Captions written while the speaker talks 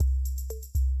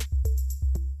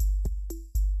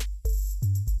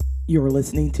You're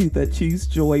listening to the Choose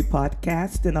Joy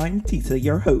podcast, and I'm Tisa,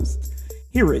 your host.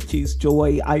 Here at Choose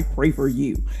Joy, I pray for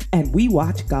you, and we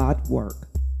watch God work.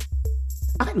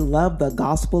 I love the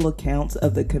gospel accounts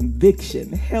of the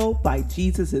conviction held by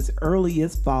Jesus'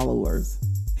 earliest followers.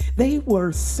 They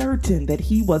were certain that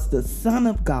he was the Son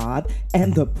of God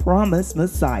and the promised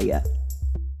Messiah.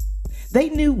 They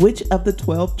knew which of the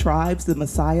 12 tribes the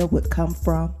Messiah would come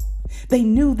from. They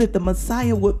knew that the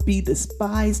Messiah would be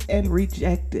despised and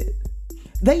rejected.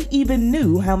 They even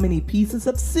knew how many pieces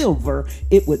of silver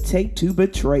it would take to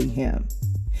betray him.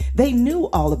 They knew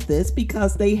all of this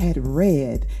because they had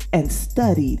read and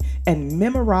studied and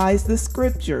memorized the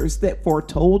scriptures that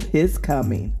foretold his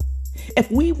coming.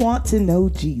 If we want to know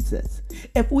Jesus,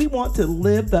 if we want to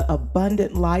live the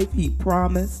abundant life he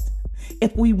promised,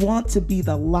 if we want to be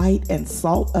the light and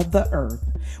salt of the earth,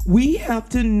 we have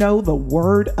to know the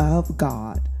Word of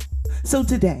God. So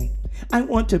today, I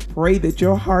want to pray that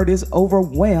your heart is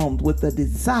overwhelmed with the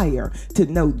desire to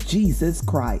know Jesus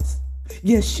Christ,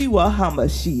 Yeshua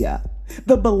HaMashiach,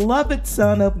 the beloved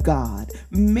Son of God,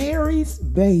 Mary's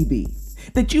baby,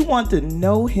 that you want to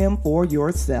know him for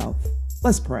yourself.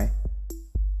 Let's pray.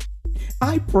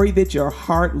 I pray that your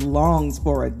heart longs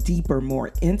for a deeper,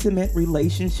 more intimate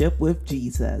relationship with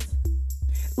Jesus.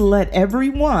 Let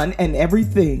everyone and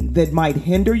everything that might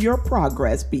hinder your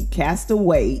progress be cast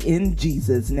away in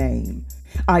Jesus' name.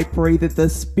 I pray that the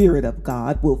Spirit of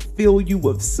God will fill you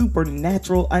with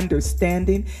supernatural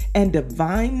understanding and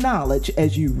divine knowledge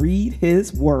as you read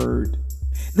his word.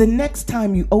 The next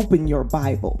time you open your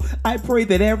Bible, I pray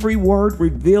that every word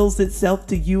reveals itself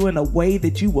to you in a way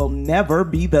that you will never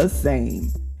be the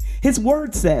same. His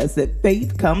word says that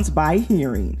faith comes by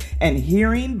hearing, and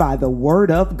hearing by the word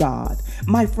of God.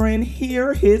 My friend,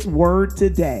 hear his word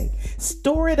today.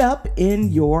 Store it up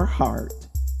in your heart.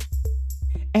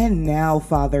 And now,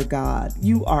 Father God,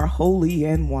 you are holy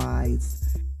and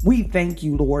wise. We thank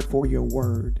you, Lord, for your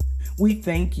word. We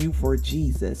thank you for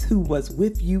Jesus, who was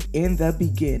with you in the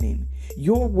beginning.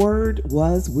 Your word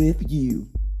was with you.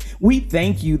 We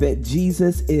thank you that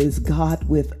Jesus is God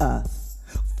with us,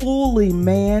 fully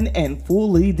man and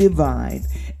fully divine,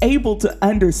 able to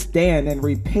understand and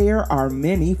repair our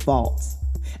many faults.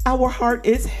 Our heart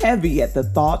is heavy at the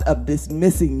thought of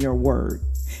dismissing your word,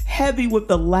 heavy with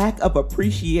the lack of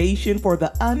appreciation for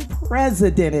the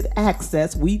unprecedented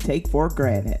access we take for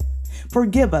granted.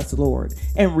 Forgive us, Lord,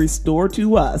 and restore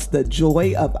to us the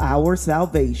joy of our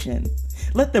salvation.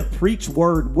 Let the preached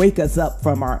word wake us up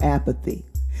from our apathy.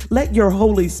 Let your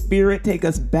Holy Spirit take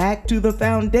us back to the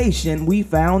foundation we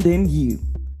found in you.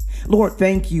 Lord,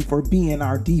 thank you for being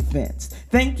our defense.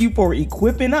 Thank you for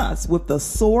equipping us with the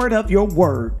sword of your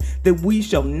word, that we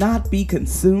shall not be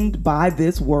consumed by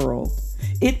this world.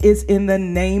 It is in the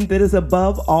name that is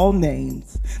above all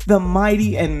names, the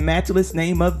mighty and matchless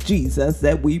name of Jesus,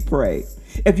 that we pray.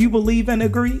 If you believe and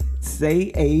agree,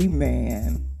 say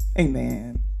amen.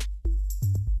 Amen.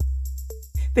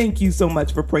 Thank you so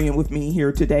much for praying with me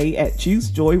here today at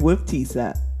Choose Joy with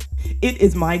Tisa. It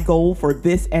is my goal for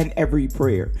this and every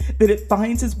prayer that it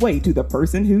finds its way to the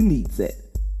person who needs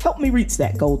it. Help me reach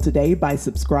that goal today by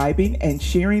subscribing and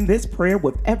sharing this prayer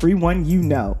with everyone you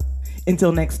know.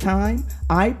 Until next time,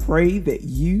 I pray that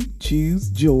you choose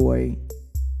joy.